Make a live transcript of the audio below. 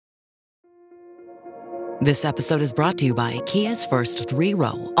This episode is brought to you by Kia's first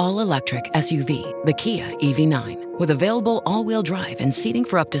three-row, all-electric SUV, the Kia EV9, with available all-wheel drive and seating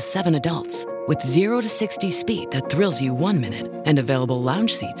for up to 7 adults, with 0 to 60 speed that thrills you 1 minute, and available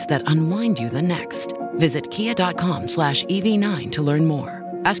lounge seats that unwind you the next. Visit kia.com/EV9 to learn more.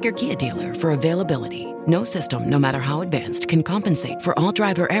 Ask your Kia dealer for availability. No system, no matter how advanced, can compensate for all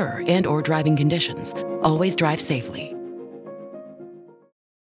driver error and or driving conditions. Always drive safely.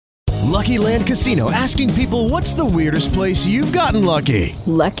 Lucky Land Casino, asking people, what's the weirdest place you've gotten lucky?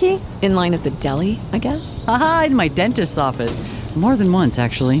 Lucky? In line at the deli, I guess? Aha, in my dentist's office. More than once,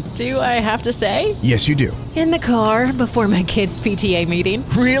 actually. Do I have to say? Yes, you do. In the car before my kids' PTA meeting.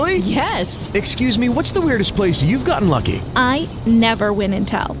 Really? Yes. Excuse me, what's the weirdest place you've gotten lucky? I never win and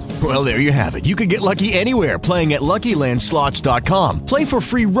tell. Well, there you have it. You can get lucky anywhere, playing at LuckyLandSlots.com. Play for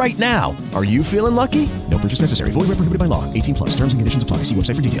free right now. Are you feeling lucky? No purchase necessary. Void where prohibited by law. 18 plus. Terms and conditions apply. See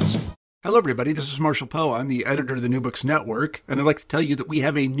website for details. Hello, everybody. This is Marshall Poe. I'm the editor of the New Books Network, and I'd like to tell you that we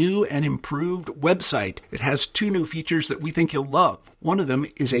have a new and improved website. It has 2 new features that we think you'll love. One of them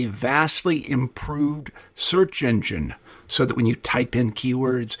is a vastly improved search engine, so that when you type in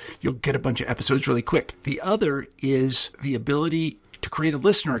keywords, you'll get a bunch of episodes really quick. The other is the ability to create a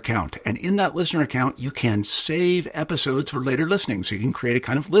listener account. And in that listener account, you can save episodes for later listening. So you can create a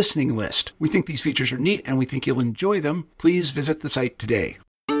kind of listening list. We think these features are neat, and we think you'll enjoy them. Please visit the site today.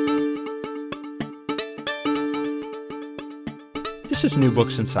 This is New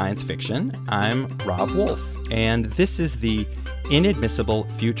Books in Science Fiction. I'm Rob Wolf, and this is the Inadmissible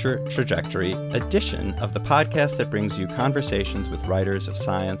Future Trajectory edition of the podcast that brings you conversations with writers of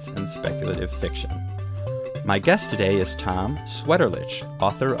science and speculative fiction. My guest today is Tom Swetterlich,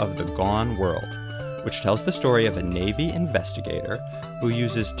 author of The Gone World, which tells the story of a Navy investigator who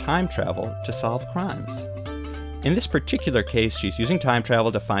uses time travel to solve crimes. In this particular case, she's using time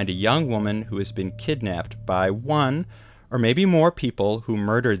travel to find a young woman who has been kidnapped by one or maybe more people who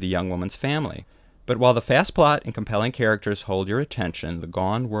murdered the young woman's family. But while the fast plot and compelling characters hold your attention, The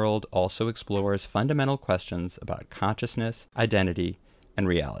Gone World also explores fundamental questions about consciousness, identity, and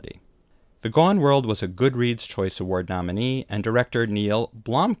reality. The Gone World was a Goodreads Choice Award nominee, and director Neil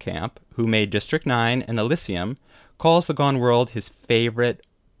Blomkamp, who made District 9 and Elysium, calls The Gone World his favorite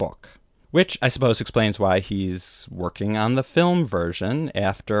book, which I suppose explains why he's working on the film version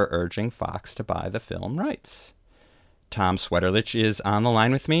after urging Fox to buy the film rights. Tom Swetterlich is on the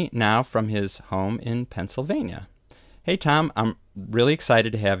line with me now from his home in Pennsylvania. Hey, Tom, I'm really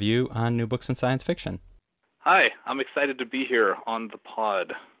excited to have you on New Books in Science Fiction. Hi, I'm excited to be here on the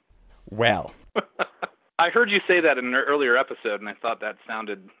pod. Well. I heard you say that in an earlier episode, and I thought that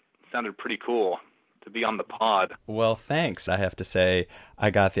sounded pretty cool, to be on the pod. Well, thanks. I have to say, I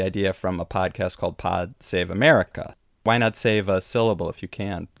got the idea from a podcast called Pod Save America. Why not save a syllable if you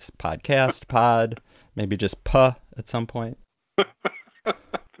can? It's podcast, pod, maybe just puh at some point.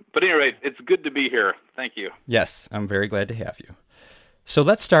 But anyway, it's good to be here. Thank you. Yes, I'm very glad to have you. So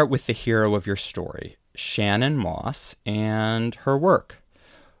let's start with the hero of your story, Shannon Moss, and her work.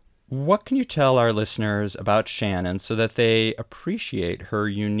 What can you tell our listeners about Shannon so that they appreciate her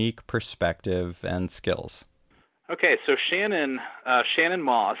unique perspective and skills? Okay, so Shannon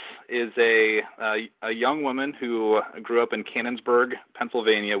Moss is a young woman who grew up in Canonsburg,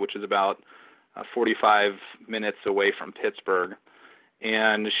 Pennsylvania, which is about 45 minutes away from Pittsburgh.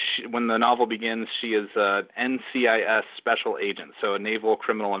 And when the novel begins, she is an NCIS special agent, so a Naval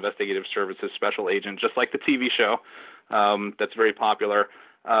Criminal Investigative Services special agent, just like the TV show that's very popular.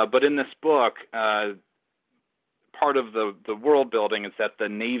 But in this book, part of the world building is that the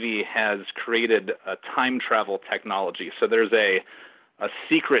Navy has created a time travel technology. So there's a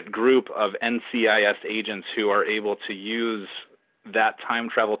secret group of NCIS agents who are able to use that time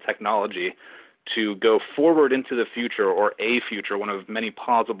travel technology to go forward into the future, or a future, one of many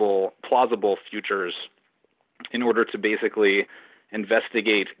plausible futures, in order to basically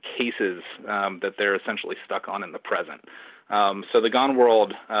investigate cases that they're essentially stuck on in the present. So The Gone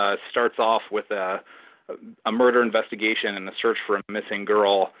World starts off with a murder investigation and a search for a missing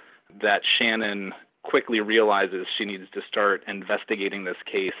girl that Shannon quickly realizes she needs to start investigating this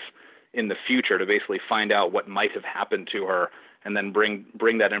case in the future to basically find out what might have happened to her, and then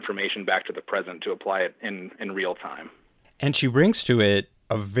bring that information back to the present to apply it in real time. And she brings to it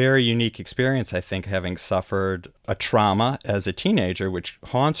a very unique experience, I think, having suffered a trauma as a teenager, which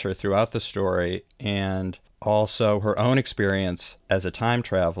haunts her throughout the story, and also her own experience as a time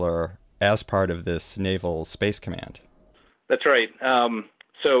traveler as part of this Naval Space Command. That's right.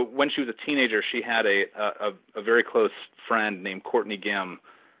 So when she was a teenager, she had a very close friend named Courtney Gim,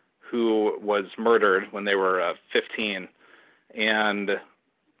 who was murdered when they were 15. And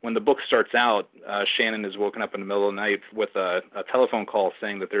when the book starts out, Shannon is woken up in the middle of the night with a telephone call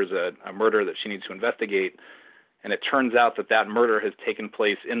saying that there's a murder that she needs to investigate. And it turns out that murder has taken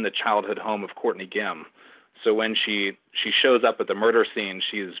place in the childhood home of Courtney Gimm. So when she shows up at the murder scene,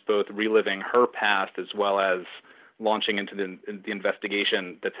 she's both reliving her past as well as launching into the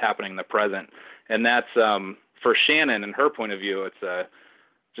investigation that's happening in the present. And that's, for Shannon and her point of view, it's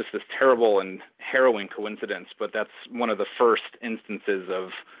just this terrible and harrowing coincidence, but that's one of the first instances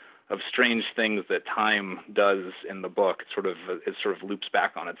of strange things that time does in the book. It sort of loops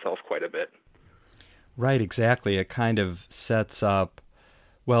back on itself quite a bit. Right, exactly. It kind of sets up,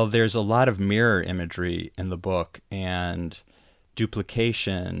 well, there's a lot of mirror imagery in the book and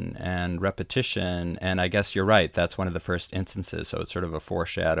duplication and repetition, and I guess you're right, that's one of the first instances, so it's sort of a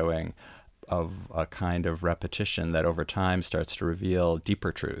foreshadowing of a kind of repetition that over time starts to reveal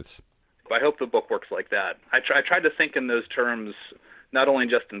deeper truths. I hope the book works like that. I tried to think in those terms, not only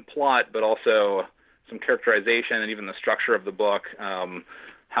just in plot, but also some characterization and even the structure of the book,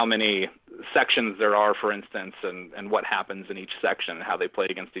 how many sections there are, for instance, and what happens in each section and how they play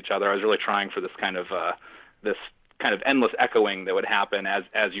against each other. I was really trying for this kind of endless echoing that would happen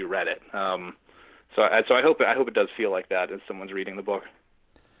as you read it. So I hope it does feel like that as someone's reading the book.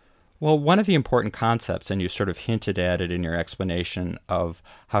 Well, one of the important concepts, and you sort of hinted at it in your explanation of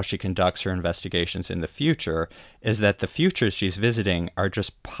how she conducts her investigations in the future, is that the futures she's visiting are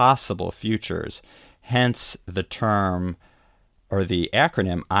just possible futures. Hence the term, or the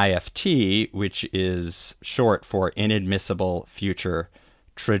acronym IFT, which is short for Inadmissible Future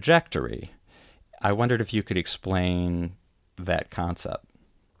Trajectory. I wondered if you could explain that concept.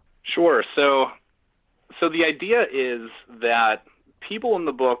 Sure. So the idea is that people in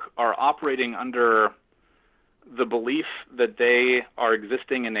the book are operating under the belief that they are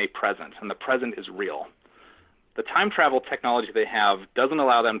existing in a present, and the present is real. The time travel technology they have doesn't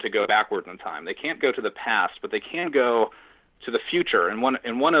allow them to go backwards in time. They can't go to the past, but they can go to the future in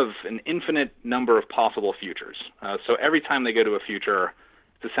one of an infinite number of possible futures. So every time they go to a future,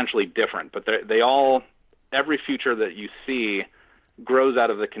 it's essentially different, but every future that you see grows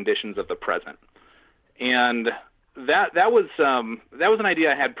out of the conditions of the present. And that was an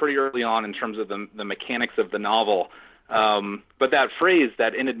idea I had pretty early on in terms of the mechanics of the novel. But that phrase,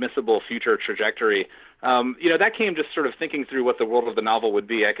 that inadmissible future trajectory, that came just sort of thinking through what the world of the novel would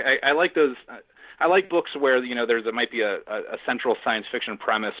be. I like those. I like books where there might be a central science fiction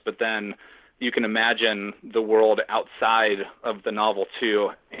premise, but then you can imagine the world outside of the novel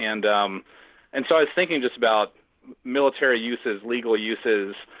too. And so I was thinking just about military uses, legal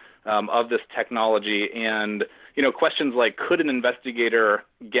uses of this technology, and questions like, could an investigator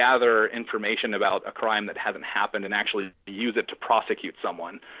gather information about a crime that hasn't happened and actually use it to prosecute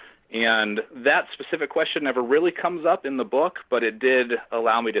someone? And that specific question never really comes up in the book, but it did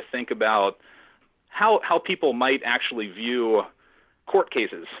allow me to think about how people might actually view court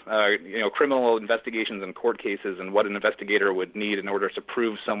cases, criminal investigations and court cases, and what an investigator would need in order to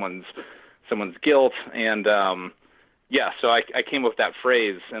prove someone's guilt. And so I came up with that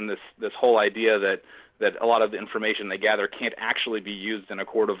phrase and this whole idea that a lot of the information they gather can't actually be used in a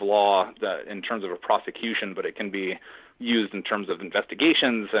court of law in terms of a prosecution, but it can be used in terms of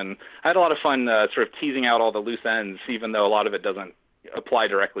investigations. And I had a lot of fun sort of teasing out all the loose ends, even though a lot of it doesn't apply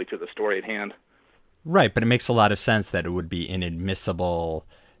directly to the story at hand. Right, but it makes a lot of sense that it would be inadmissible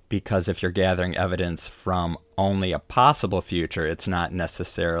because if you're gathering evidence from only a possible future, it's not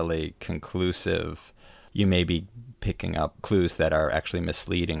necessarily conclusive. You may be picking up clues that are actually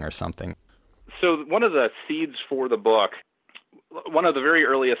misleading or something. So one of the seeds for the book, one of the very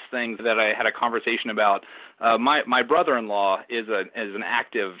earliest things that I had a conversation about, my brother-in-law is an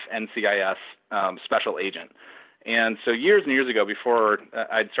active NCIS special agent. And so years and years ago, before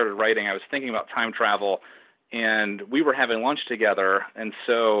I'd started writing, I was thinking about time travel, and we were having lunch together. And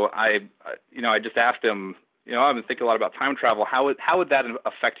so I just asked him, I've been thinking a lot about time travel. How would that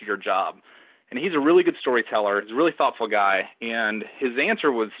affect your job? And he's a really good storyteller. He's a really thoughtful guy. And his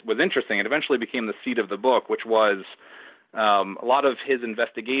answer was interesting. It eventually became the seed of the book, which was a lot of his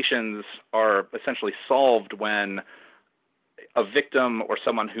investigations are essentially solved when a victim or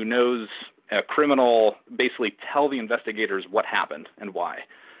someone who knows a criminal basically tell the investigators what happened and why.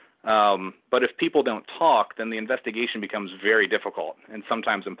 But if people don't talk, then the investigation becomes very difficult and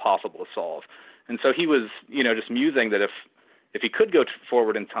sometimes impossible to solve. And so he was, just musing that if he could go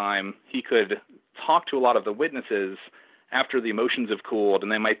forward in time, he could talk to a lot of the witnesses after the emotions have cooled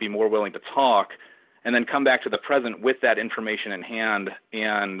and they might be more willing to talk, and then come back to the present with that information in hand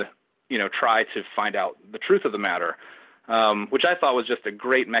and, try to find out the truth of the matter. Which I thought was just a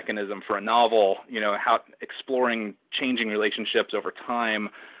great mechanism for a novel, how exploring changing relationships over time,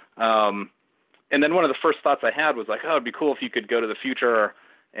 And then one of the first thoughts I had was like, oh, it'd be cool if you could go to the future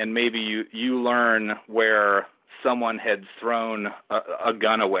and maybe you learn where someone had thrown a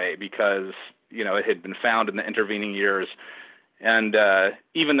gun away because, it had been found in the intervening years. And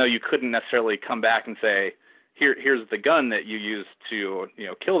even though you couldn't necessarily come back and say, here's the gun that you used to,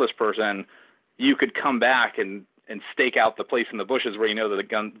 kill this person, you could come back and stake out the place in the bushes where that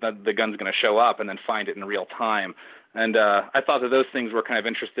the gun's going to show up and then find it in real time. And I thought that those things were kind of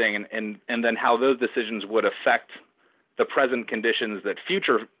interesting, and then how those decisions would affect the present conditions that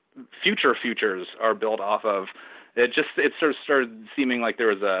future futures are built off of. It sort of started seeming like there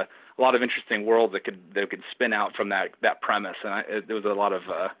was a lot of interesting world that could spin out from that premise, and there was a lot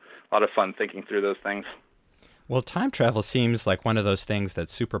of fun thinking through those things. Well, time travel seems like one of those things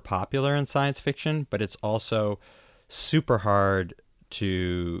that's super popular in science fiction, but it's also super hard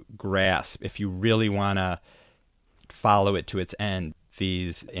to grasp if you really want to follow it to its end.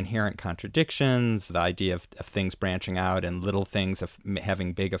 These inherent contradictions, the idea of things branching out and little things of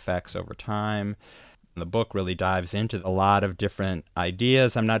having big effects over time. The book really dives into a lot of different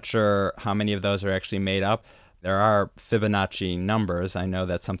ideas. I'm not sure how many of those are actually made up. There are Fibonacci numbers. I know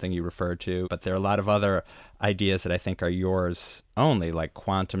that's something you refer to, but there are a lot of other ideas that I think are yours only, like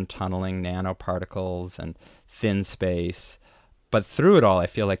quantum tunneling, nanoparticles, and thin space. But through it all, I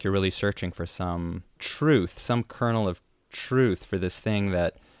feel like you're really searching for some truth, some kernel of truth for this thing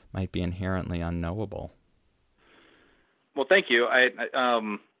that might be inherently unknowable. Well, thank you.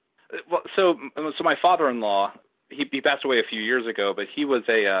 So my father-in-law, he passed away a few years ago, but he was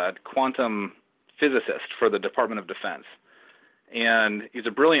a quantum physicist for the Department of Defense. And he's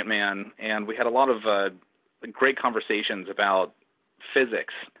a brilliant man, and we had a lot of great conversations about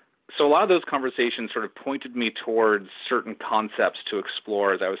physics. So a lot of those conversations sort of pointed me towards certain concepts to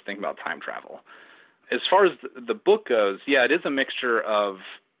explore as I was thinking about time travel. As far as the book goes, yeah, it is a mixture of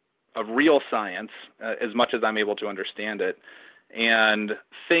real science, as much as I'm able to understand it, and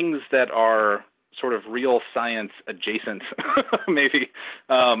things that are sort of real science adjacent, maybe.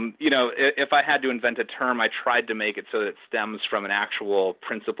 If I had to invent a term, I tried to make it so that it stems from an actual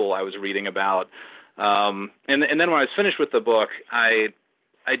principle I was reading about. And then when I was finished with the book, I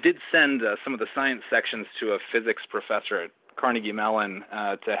did send some of the science sections to a physics professor at Carnegie Mellon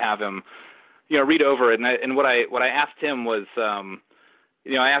to have him, read over it. And what I asked him was,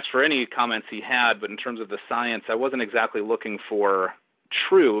 I asked for any comments he had, but in terms of the science, I wasn't exactly looking for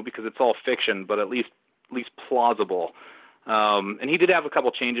true, because it's all fiction, but at least plausible. And he did have a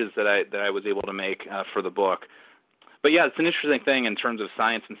couple changes that I was able to make for the book. But yeah, it's an interesting thing in terms of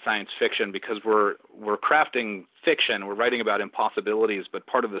science and science fiction, because we're crafting fiction, we're writing about impossibilities, but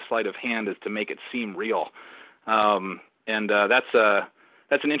part of the sleight of hand is to make it seem real. And that's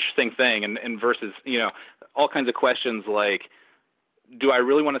an interesting thing. And versus, all kinds of questions like, do I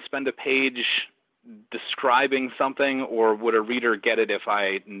really want to spend a page describing something, or would a reader get it if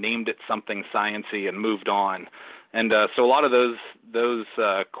I named it something sciencey and moved on? And so a lot of those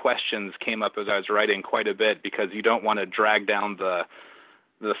questions came up as I was writing quite a bit, because you don't want to drag down the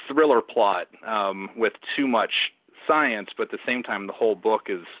thriller plot with too much science, but at the same time, the whole book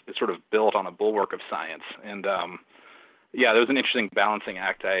is sort of built on a bulwark of science. And there was an interesting balancing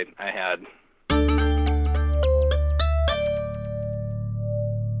act I had.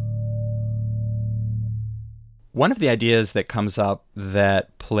 One of the ideas that comes up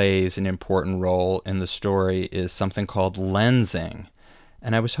that plays an important role in the story is something called lensing.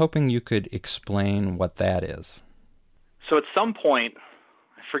 And I was hoping you could explain what that is. So at some point,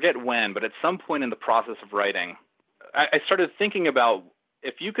 I forget when, but at some point in the process of writing, I started thinking about,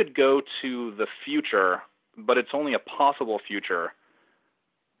 if you could go to the future, but it's only a possible future,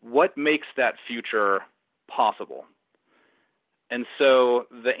 what makes that future possible? And so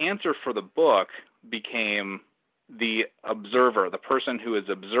the answer for the book became the observer. The person who is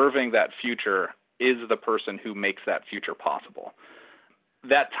observing that future is the person who makes that future possible.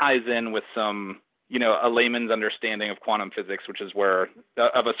 That ties in with some, a layman's understanding of quantum physics, which is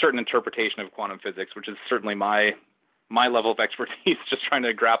of a certain interpretation of quantum physics, which is certainly my level of expertise, just trying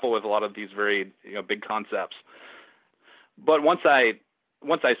to grapple with a lot of these very, big concepts. But once I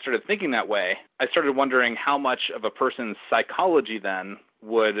started thinking that way, I started wondering how much of a person's psychology then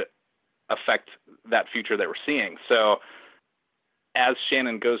would affect that future that we're seeing. So as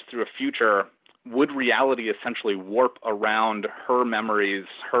Shannon goes through a future, would reality essentially warp around her memories,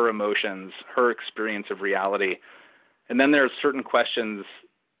 her emotions, her experience of reality? And then there are certain questions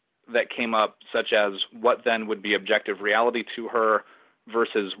that came up, such as what then would be objective reality to her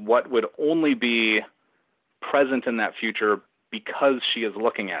versus what would only be present in that future because she is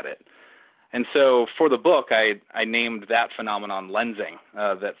looking at it. And so for the book, I named that phenomenon lensing,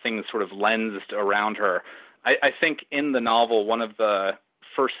 that things sort of lensed around her. I think in the novel, one of the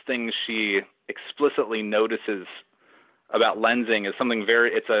first things she explicitly notices about lensing is something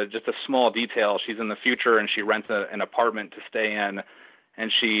just a small detail. She's in the future and she rents an apartment to stay in,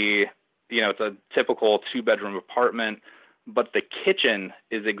 and it's a typical 2-bedroom apartment, but the kitchen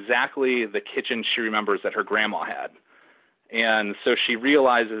is exactly the kitchen she remembers that her grandma had. And so she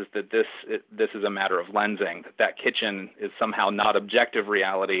realizes that this is a matter of lensing, that kitchen is somehow not objective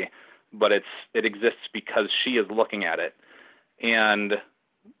reality, but it exists because she is looking at it. And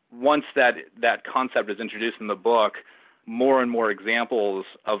once that concept is introduced in the book, more and more examples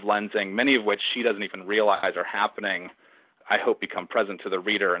of lensing, many of which she doesn't even realize are happening, I hope become present to the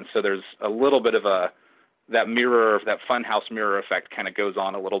reader. And so there's a little bit of that funhouse mirror effect kind of goes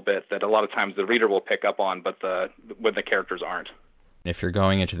on a little bit that a lot of times the reader will pick up on, but when the characters aren't. If you're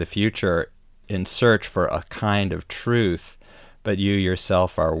going into the future in search for a kind of truth, but you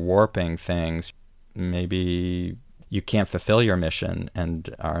yourself are warping things, maybe you can't fulfill your mission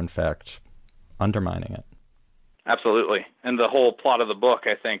and are in fact undermining it. Absolutely. And the whole plot of the book,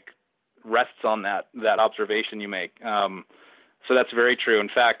 I think, rests on that observation you make. So that's very true. In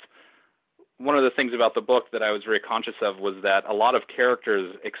fact, one of the things about the book that I was very conscious of was that a lot of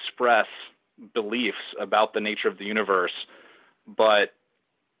characters express beliefs about the nature of the universe, but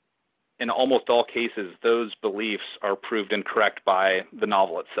in almost all cases, those beliefs are proved incorrect by the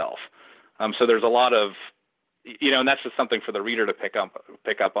novel itself. So there's a lot of, and that's just something for the reader to pick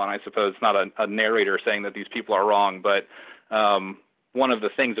up on, I suppose. It's not a narrator saying that these people are wrong, but one of the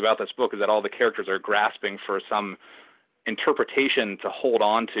things about this book is that all the characters are grasping for some interpretation to hold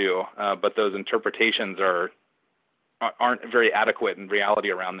on to, but those interpretations aren't very adequate, and reality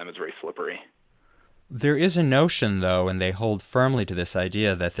around them is very slippery. There is a notion, though, and they hold firmly to this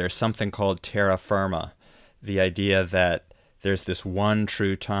idea that there's something called terra firma, the idea that there's this one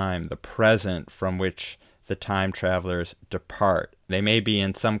true time, the present, from which the time travelers depart. They may be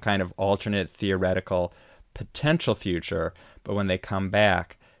in some kind of alternate theoretical potential future, but when they come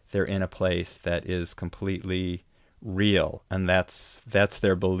back, they're in a place that is completely real, and that's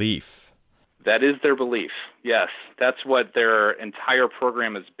their belief. That is their belief, yes. That's what their entire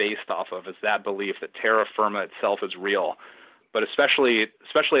program is based off of, is that belief that terra firma itself is real. But especially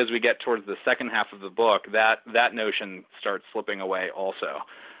as we get towards the second half of the book, that notion starts slipping away also,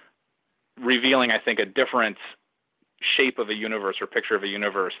 revealing, I think, a different shape of a universe or picture of a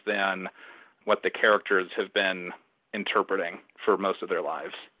universe than what the characters have been interpreting for most of their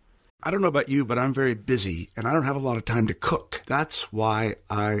lives. I don't know about you, but I'm very busy, and I don't have a lot of time to cook. That's why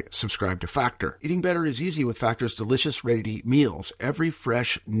I subscribe to Factor. Eating better is easy with Factor's delicious, ready-to-eat meals. Every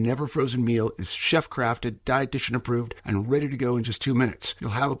fresh, never-frozen meal is chef-crafted, dietitian approved, and ready to go in just 2 minutes.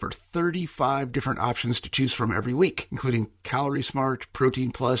 You'll have over 35 different options to choose from every week, including Calorie Smart,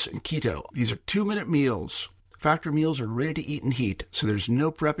 Protein Plus, and Keto. These are 2-minute meals. Factor meals are ready to eat and heat, so there's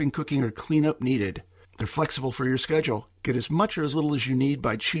no prepping, cooking, or cleanup needed. They're flexible for your schedule. Get as much or as little as you need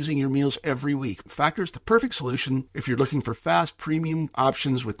by choosing your meals every week. Factor is the perfect solution if you're looking for fast, premium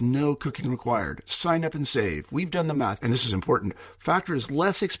options with no cooking required. Sign up and save. We've done the math, and this is important. Factor is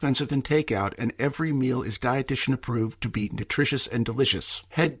less expensive than takeout, and every meal is dietitian approved to be nutritious and delicious.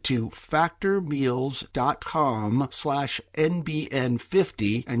 Head to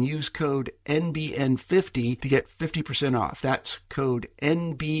factormeals.com/NBN50 and use code NBN50 to get 50% off. That's code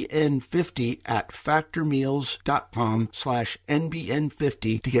NBN50 at factormeals.com/NBN50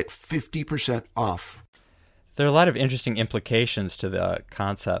 to get 50% off. There are a lot of interesting implications to the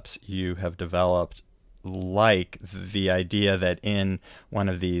concepts you have developed, like the idea that in one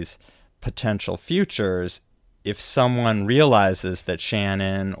of these potential futures, if someone realizes that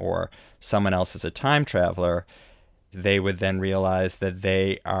Shannon or someone else is a time traveler, they would then realize that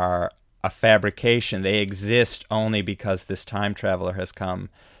they are a fabrication. They exist only because this time traveler has come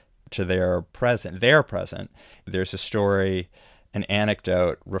to their present. There's a story, an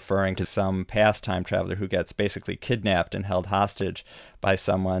anecdote referring to some past time traveler who gets basically kidnapped and held hostage by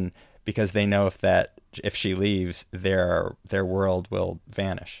someone because they know if she leaves, their world will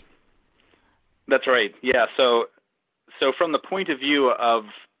vanish. That's right. Yeah. So from the point of view of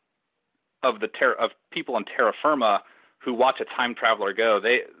people in terra firma who watch a time traveler go,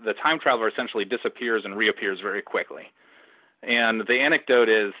 the time traveler essentially disappears and reappears very quickly. And the anecdote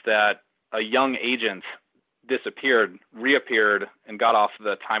is that a young agent disappeared, reappeared, and got off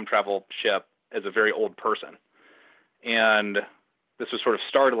the time travel ship as a very old person. And this was sort of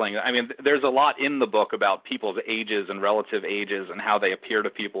startling. I mean, there's a lot in the book about people's ages and relative ages and how they appear to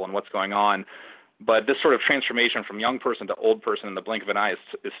people and what's going on. But this sort of transformation from young person to old person in the blink of an eye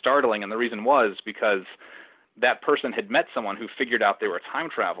is startling, and the reason was because that person had met someone who figured out they were a time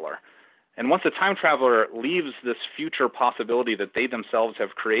traveler. And once a time traveler leaves this future possibility that they themselves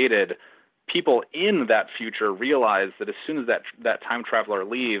have created, people in that future realize that as soon as that time traveler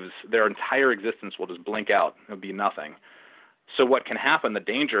leaves, their entire existence will just blink out. It'll be nothing. So what can happen, the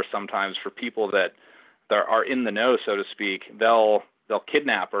danger sometimes for people that are in the know, so to speak, they'll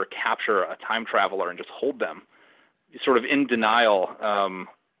kidnap or capture a time traveler and just hold them, sort of in denial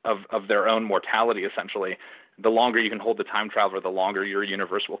of their own mortality, essentially. The longer you can hold the time traveler, the longer your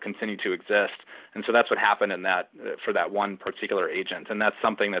universe will continue to exist. And so that's what happened in that for that one particular agent. And that's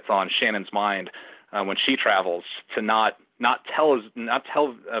something that's on Shannon's mind when she travels, to not tell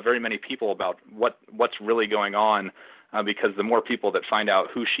very many people about what's really going on, because the more people that find out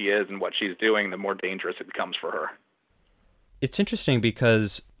who she is and what she's doing, the more dangerous it becomes for her. It's interesting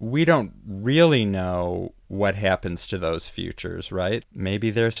because we don't really know what happens to those futures, right? Maybe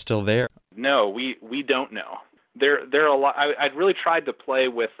they're still there. No, we don't know. There are a lot. I'd really tried to play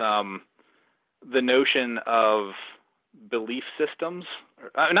with the notion of belief systems,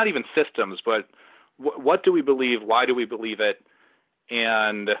 not even systems, but what do we believe? Why do we believe it?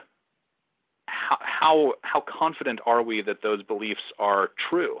 And how confident are we that those beliefs are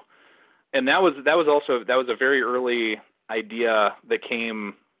true? And that was a very early idea that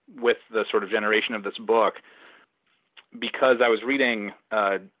came with the sort of generation of this book, because I was reading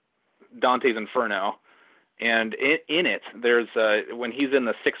Dante's Inferno, and in it there's when he's in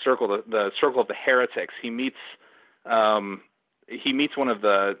the sixth circle, the circle of the heretics, he meets one of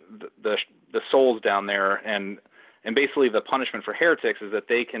the souls down there, and basically the punishment for heretics is that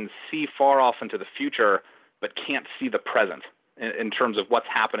they can see far off into the future but can't see the present in terms of what's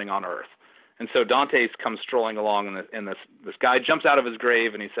happening on Earth. And so Dante comes strolling along, and this guy jumps out of his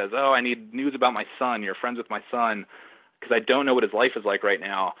grave and he says, "Oh, I need news about my son. You're friends with my son, because I don't know what his life is like right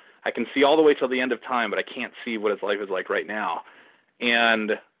now. I can see all the way till the end of time, but I can't see what his life is like right now."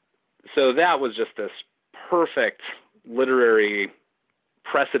 And so that was just this perfect literary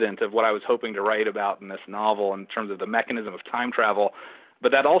precedent of what I was hoping to write about in this novel in terms of the mechanism of time travel.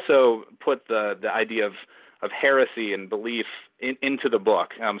 But that also put the idea of heresy and belief into the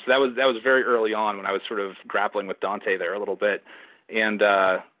book. So that was very early on when I was sort of grappling with Dante there a little bit. And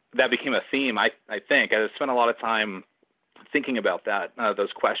that became a theme, I think. I spent a lot of time thinking about that,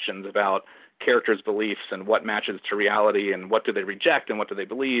 those questions about characters' beliefs and what matches to reality and what do they reject and what do they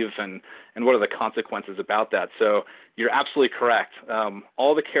believe and what are the consequences about that. So you're absolutely correct.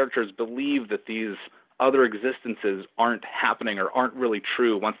 All the characters believe that these other existences aren't happening or aren't really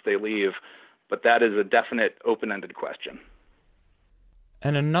true once they leave, but that is a definite open-ended question.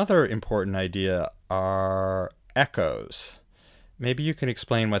 And another important idea are echoes. Maybe you can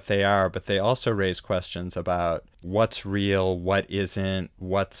explain what they are, but they also raise questions about what's real, what isn't,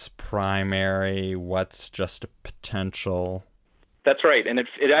 what's primary, what's just a potential. That's right, and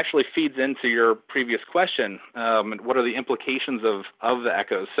it actually feeds into your previous question. What are the implications of the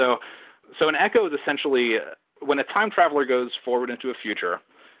echoes? So an echo is essentially when a time traveler goes forward into a future,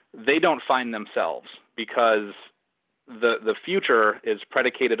 they don't find themselves, because the future is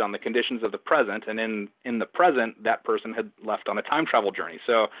predicated on the conditions of the present, and in the present, that person had left on a time travel journey.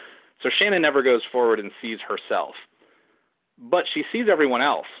 So Shannon never goes forward and sees herself, but she sees everyone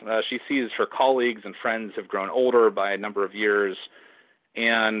else. She sees her colleagues and friends have grown older by a number of years,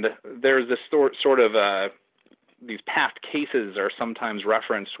 and there's this sort of these past cases are sometimes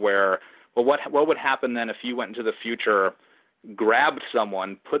referenced where, well, what would happen then if you went into the future, grabbed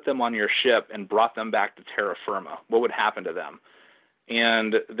someone, put them on your ship, and brought them back to terra firma? What would happen to them?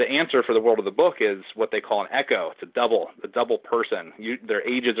 And the answer for the world of the book is what they call an echo. It's a double person. Their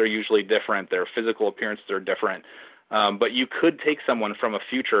ages are usually different. Their physical appearances are different. But you could take someone from a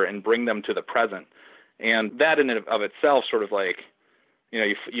future and bring them to the present. And that in and of itself sort of like,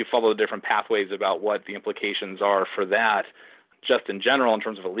 you follow the different pathways about what the implications are for that, just in general in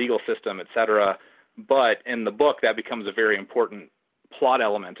terms of a legal system, et cetera. But in the book, that becomes a very important plot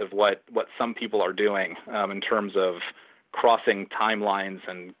element of what some people are doing in terms of crossing timelines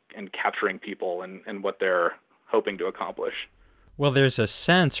and capturing people and what they're hoping to accomplish. Well, there's a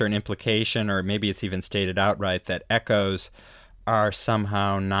sense or an implication, or maybe it's even stated outright, that echoes are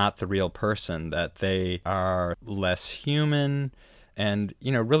somehow not the real person, that they are less human, and,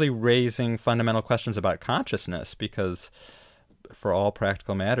 really raising fundamental questions about consciousness, because for all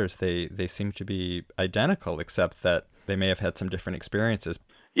practical matters, they seem to be identical, except that they may have had some different experiences.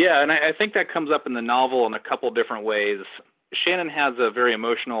 Yeah, and I think that comes up in the novel in a couple different ways. Shannon has a very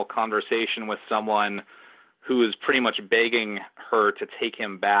emotional conversation with someone who is pretty much begging her to take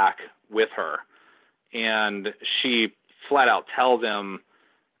him back with her. And she flat out tells him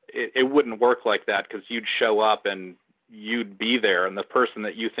it wouldn't work like that because you'd show up and you'd be there, and the person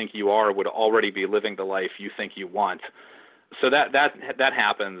that you think you are would already be living the life you think you want. So that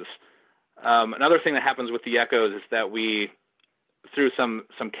happens. Another thing that happens with the Echoes is that we, through some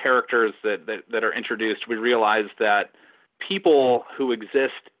characters that are introduced, we realize that people who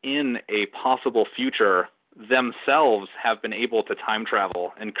exist in a possible future themselves have been able to time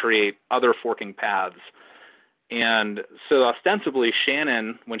travel and create other forking paths. And so ostensibly,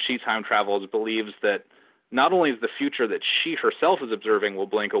 Shannon, when she time travels, believes that not only is the future that she herself is observing will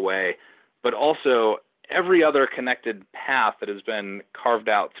blink away, but also every other connected path that has been carved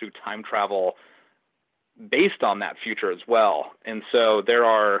out through time travel based on that future as well. And so there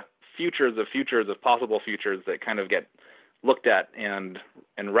are futures of possible futures that kind of get looked at and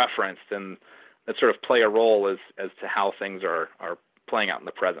referenced, and that sort of play a role as to how things are playing out in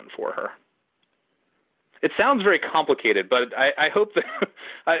the present for her. It sounds very complicated, but I hope that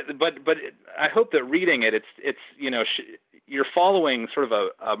I hope that reading it, it's you're following sort of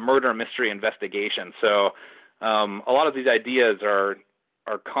a murder mystery investigation. So a lot of these ideas are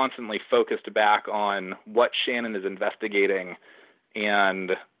constantly focused back on what Shannon is investigating,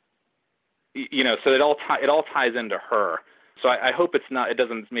 and so it all ties into her. So I hope it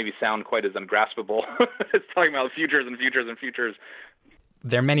doesn't maybe sound quite as ungraspable as talking about futures and futures and futures.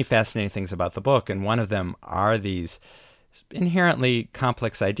 There are many fascinating things about the book, and one of them are these inherently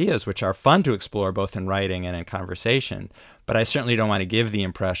complex ideas, which are fun to explore both in writing and in conversation. But I certainly don't want to give the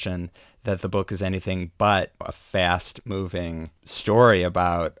impression that the book is anything but a fast-moving story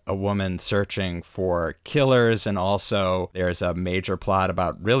about a woman searching for killers, and also there's a major plot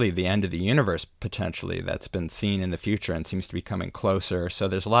about really the end of the universe, potentially, that's been seen in the future and seems to be coming closer. So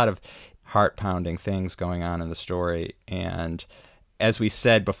there's a lot of heart-pounding things going on in the story, and as we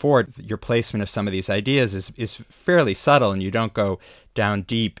said before, your placement of some of these ideas is fairly subtle, and you don't go down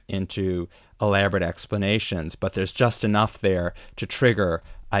deep into elaborate explanations, but there's just enough there to trigger,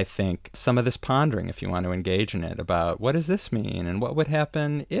 I think, some of this pondering, if you want to engage in it, about what does this mean and what would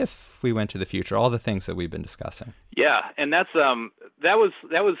happen if we went to the future, all the things that we've been discussing. Yeah, and that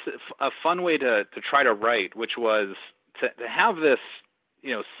was a fun way to try to write, which was to have this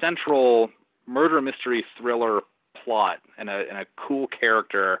central murder mystery thriller plot and a cool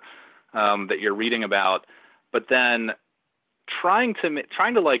character that you're reading about, but then trying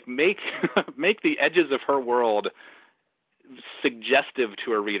to like make the edges of her world suggestive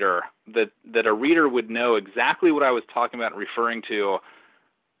to a reader, that a reader would know exactly what I was talking about and referring to,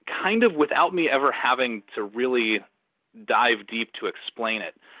 kind of without me ever having to really dive deep to explain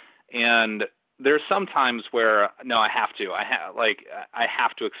it. And there's some times where I have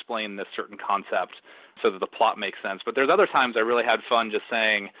to explain this certain concept so that the plot makes sense. But there's other times I really had fun just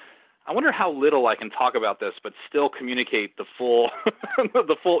saying, I wonder how little I can talk about this, but still communicate the full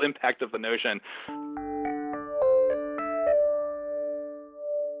the full impact of the notion.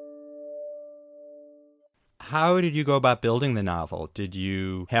 How did you go about building the novel? Did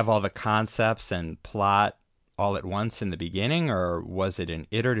you have all the concepts and plot all at once in the beginning, or was it an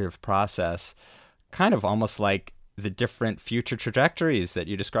iterative process, kind of almost like the different future trajectories that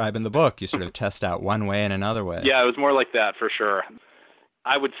you describe in the book? You sort of test out one way and another way. Yeah, it was more like that for sure.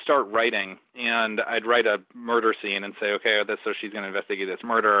 I would start writing, and I'd write a murder scene and say, okay, so she's going to investigate this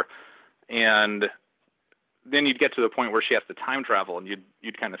murder. And then you'd get to the point where she has to time travel, and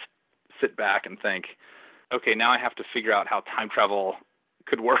you'd kind of sit back and think, okay, now I have to figure out how time travel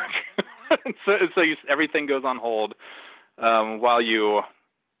could work. so everything goes on hold while you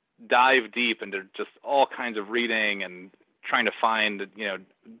dive deep into just all kinds of reading and trying to find,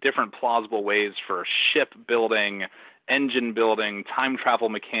 different plausible ways for ship building, engine building, time travel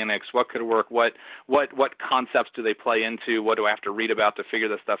mechanics. What could work? What concepts do they play into? What do I have to read about to figure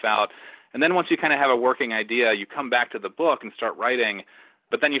this stuff out? And then once you kind of have a working idea, you come back to the book and start writing.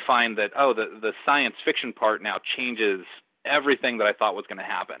 But then you find that, the science fiction part now changes everything that I thought was going to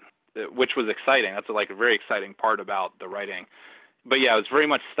happen, which was exciting. That's a very exciting part about the writing. But yeah, it was very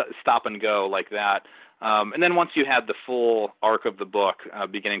much stop and go like that. And then once you had the full arc of the book,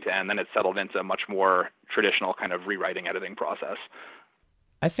 beginning to end, then it settled into a much more traditional kind of rewriting, editing process.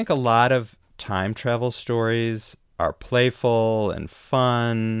 I think a lot of time travel stories are playful and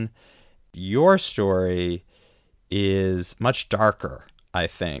fun. Your story is much darker, I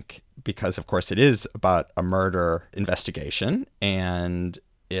think, because, of course, it is about a murder investigation, and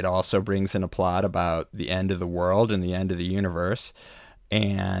it also brings in a plot about the end of the world and the end of the universe.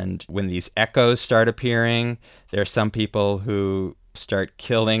 And when these echoes start appearing, there are some people who start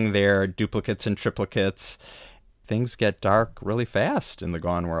killing their duplicates and triplicates. Things get dark really fast in the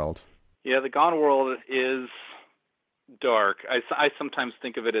Gone world. Yeah, The Gone World is dark. I sometimes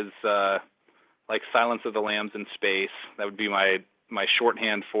think of it as like Silence of the Lambs in space. That would be my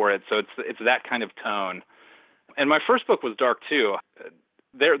shorthand for it. So it's that kind of tone. And my first book was dark too.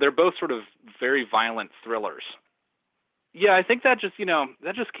 They're both sort of very violent thrillers. Yeah, I think that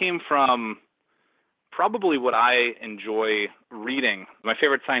just came from probably what I enjoy reading. My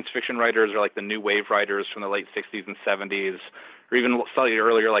favorite science fiction writers are like the new wave writers from the late 60s and 70s, or even slightly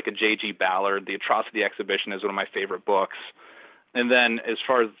earlier, like a J.G. Ballard. The Atrocity Exhibition is one of my favorite books. And then as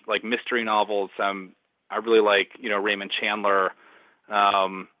far as like mystery novels, I really like, Raymond Chandler.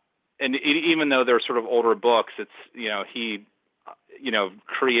 And even though they're sort of older books, it's, he,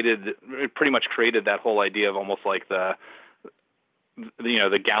 pretty much created that whole idea of almost like the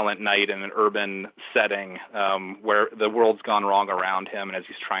gallant knight in an urban setting, where the world's gone wrong around him and as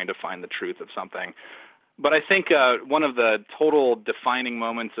he's trying to find the truth of something. But I think one of the total defining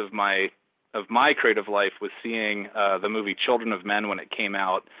moments of my creative life was seeing the movie Children of Men when it came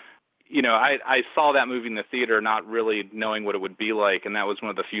out. I saw that movie in the theater not really knowing what it would be like, and that was one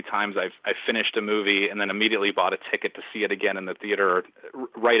of the few times I finished a movie and then immediately bought a ticket to see it again in the theater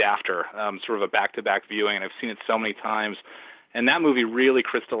right after, sort of a back-to-back viewing, and I've seen it so many times. And that movie really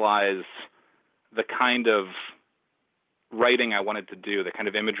crystallized the kind of writing I wanted to do, the kind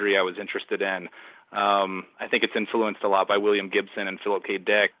of imagery I was interested in. I think it's influenced a lot by William Gibson and Philip K.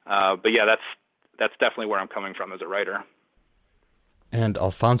 Dick. But yeah, that's definitely where I'm coming from as a writer. And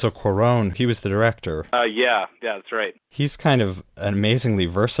Alfonso Cuarón, he was the director. Yeah, that's right. He's kind of amazingly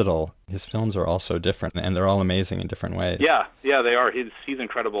versatile. His films are all so different, and they're all amazing in different ways. Yeah, they are. He's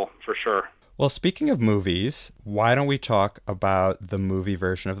incredible, for sure. Well, speaking of movies, why don't we talk about the movie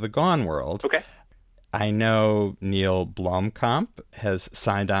version of The Gone World? Okay. I know Neil Blomkamp has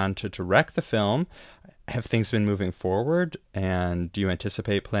signed on to direct the film. Have things been moving forward, and do you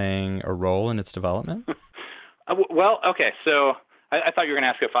anticipate playing a role in its development? Well, okay, so I thought you were going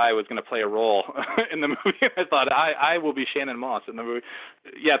to ask if I was going to play a role in the movie. I thought I will be Shannon Moss in the movie.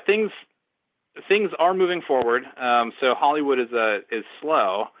 Yeah, things are moving forward. So Hollywood is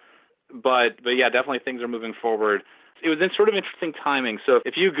slow, but yeah, definitely things are moving forward. It was sort of interesting timing. So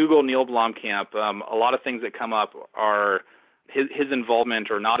if you Google Neil Blomkamp, a lot of things that come up are his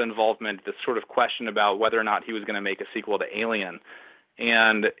involvement or not involvement, this sort of question about whether or not he was going to make a sequel to Alien.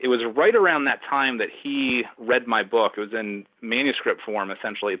 And it was right around that time that he read my book. It was in manuscript form,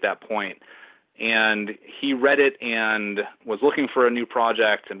 essentially, at that point. And he read it and was looking for a new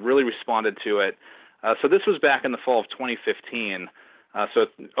project and really responded to it. So this was back in the fall of 2015. So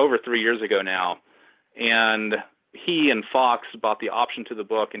it's over 3 years ago now. And he and Fox bought the option to the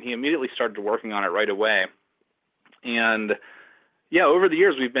book, and he immediately started working on it right away. And yeah, over the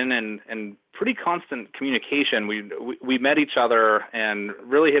years, we've been in pretty constant communication. We met each other and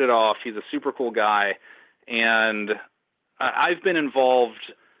really hit it off. He's a super cool guy. And I've been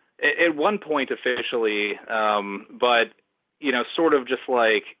involved at one point officially, but, sort of just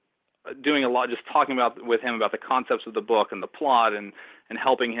like doing a lot, just talking with him about the concepts of the book and the plot and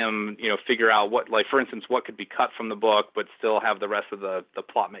helping him, figure out what, like, for instance, what could be cut from the book, but still have the rest of the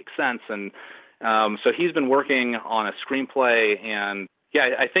plot make sense. And so he's been working on a screenplay, and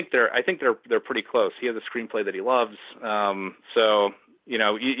yeah, I think they're pretty close. He has a screenplay that he loves. So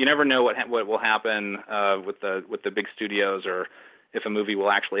you never know what will happen with the big studios, or if a movie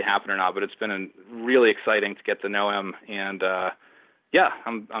will actually happen or not. But it's been really exciting to get to know him, and yeah,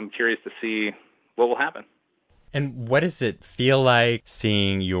 I'm curious to see what will happen. And what does it feel like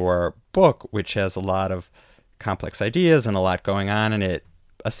seeing your book, which has a lot of complex ideas and a lot going on in it,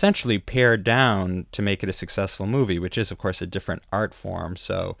 essentially pared down to make it a successful movie, which is, of course, a different art form.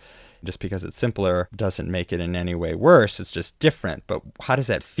 So just because it's simpler doesn't make it in any way worse. It's just different. But how does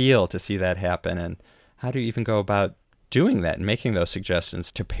that feel to see that happen? And how do you even go about doing that and making those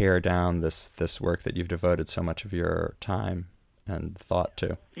suggestions to pare down this work that you've devoted so much of your time and thought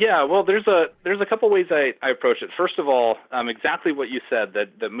to? Yeah, well, there's a couple ways I approach it. First of all, exactly what you said,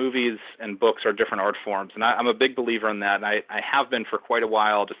 that movies and books are different art forms, and I'm a big believer in that, and I have been for quite a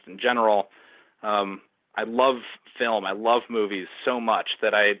while, just in general. I love film, I love movies so much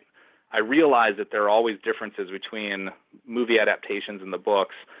that I realize that there are always differences between movie adaptations and the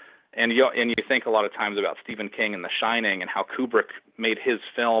books. And you think a lot of times about Stephen King and The Shining and how Kubrick made his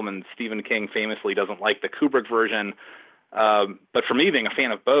film, and Stephen King famously doesn't like the Kubrick version. But for me, being a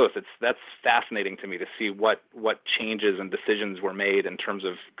fan of both, that's fascinating to me to see what changes and decisions were made in terms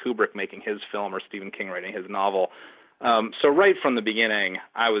of Kubrick making his film or Stephen King writing his novel. So right from the beginning,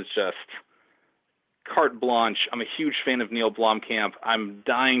 I was just carte blanche. I'm a huge fan of Neil Blomkamp. I'm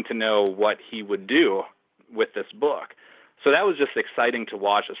dying to know what he would do with this book. So that was just exciting to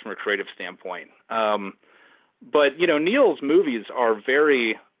watch just from a creative standpoint. But, you know, Neil's movies are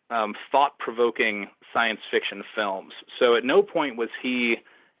very thought-provoking science fiction films. So at no point was he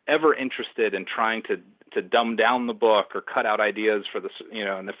ever interested in trying to dumb down the book or cut out ideas for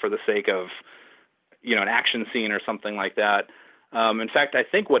the sake of, you know, an action scene or something like that. In fact, I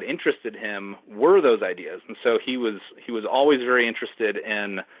think what interested him were those ideas. And so he was always very interested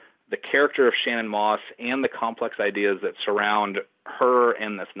in the character of Shannon Moss and the complex ideas that surround her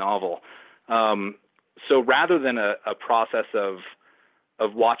and this novel. So rather than a process of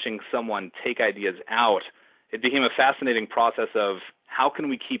watching someone take ideas out, it became a fascinating process of how can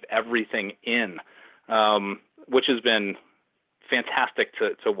we keep everything in, which has been fantastic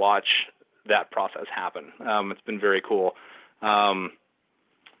to watch that process happen. It's been very cool. So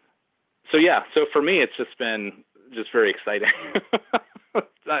for me, it's just been very exciting,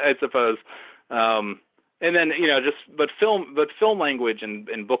 I suppose. And then, you know, but film language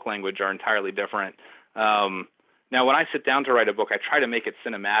and book language are entirely different. Now, when I sit down to write a book, I try to make it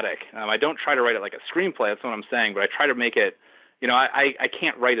cinematic. I don't try to write it like a screenplay. That's what I'm saying. But I try to make it, you know, I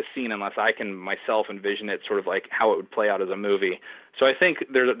can't write a scene unless I can myself envision it sort of like how it would play out as a movie. So I think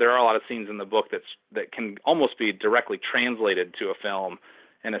there are a lot of scenes in the book that can almost be directly translated to a film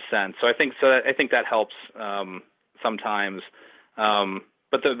in a sense. So I think that helps sometimes.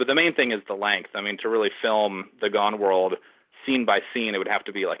 But the main thing is the length. I mean, to really film The Gone World scene by scene, it would have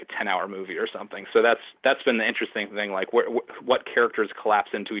to be like a 10-hour movie or something. So that's been the interesting thing, like what characters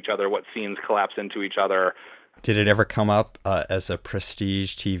collapse into each other, what scenes collapse into each other. Did it ever come up as a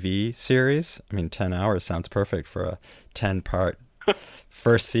prestige TV series? I mean, 10 hours sounds perfect for a 10-part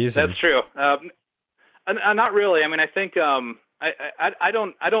first season. That's true. Not really. I mean, I think I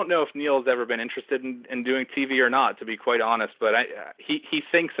don't know if Neil's ever been interested in doing TV or not, to be quite honest. But he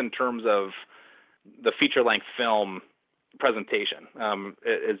thinks in terms of the feature-length film presentation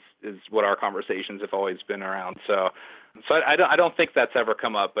is what our conversations have always been around. So I don't think that's ever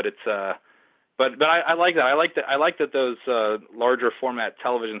come up. But it's but I like that. I like that those larger format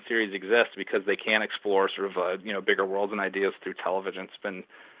television series exist because they can explore sort of bigger worlds and ideas through television. It's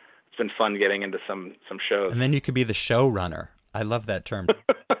been fun getting into some shows. And then you could be the showrunner. I love that term.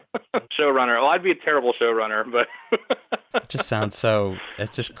 Showrunner. Well, I'd be a terrible showrunner, but it just sounds so.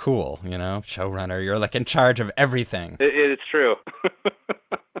 It's just cool, you know. Showrunner. You're like in charge of everything. It's true.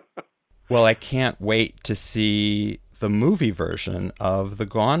 Well, I can't wait to see the movie version of The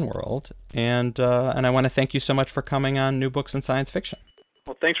Gone World, and I want to thank you so much for coming on New Books in Science Fiction.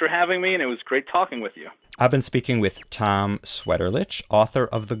 Well, thanks for having me, and it was great talking with you. I've been speaking with Tom Swetterlich, author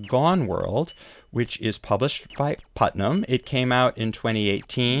of The Gone World, which is published by Putnam. It came out in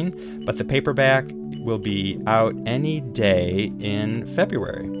 2018, but the paperback will be out any day in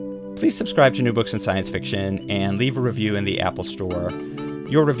February. Please subscribe to New Books in Science Fiction and leave a review in the Apple Store.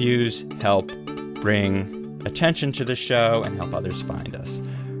 Your reviews help bring attention to the show and help others find us.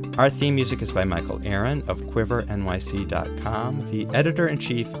 Our theme music is by Michael Aaron of QuiverNYC.com. The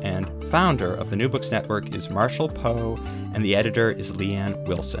editor-in-chief and founder of the New Books Network is Marshall Poe, and the editor is Leanne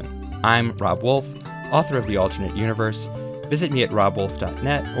Wilson. I'm Rob Wolf, author of The Alternate Universe. Visit me at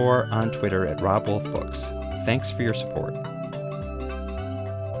robwolf.net or on Twitter at RobWolfBooks. Thanks for your support.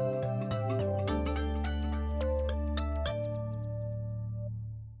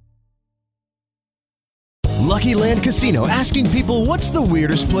 Lucky Land Casino, asking people, what's the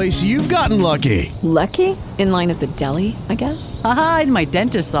weirdest place you've gotten lucky? Lucky? In line at the deli, I guess? Aha, in my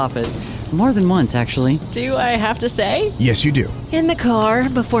dentist's office. More than once, actually. Do I have to say? Yes, you do. In the car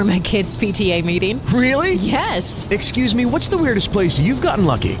before my kids' PTA meeting. Really? Yes. Excuse me, what's the weirdest place you've gotten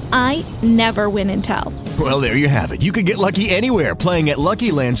lucky? I never win and tell. Well, there you have it. You can get lucky anywhere, playing at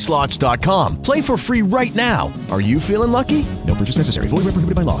LuckyLandSlots.com. Play for free right now. Are you feeling lucky? No purchase necessary. Void where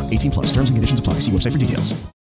prohibited by law. 18+. Terms and conditions apply. See website for details.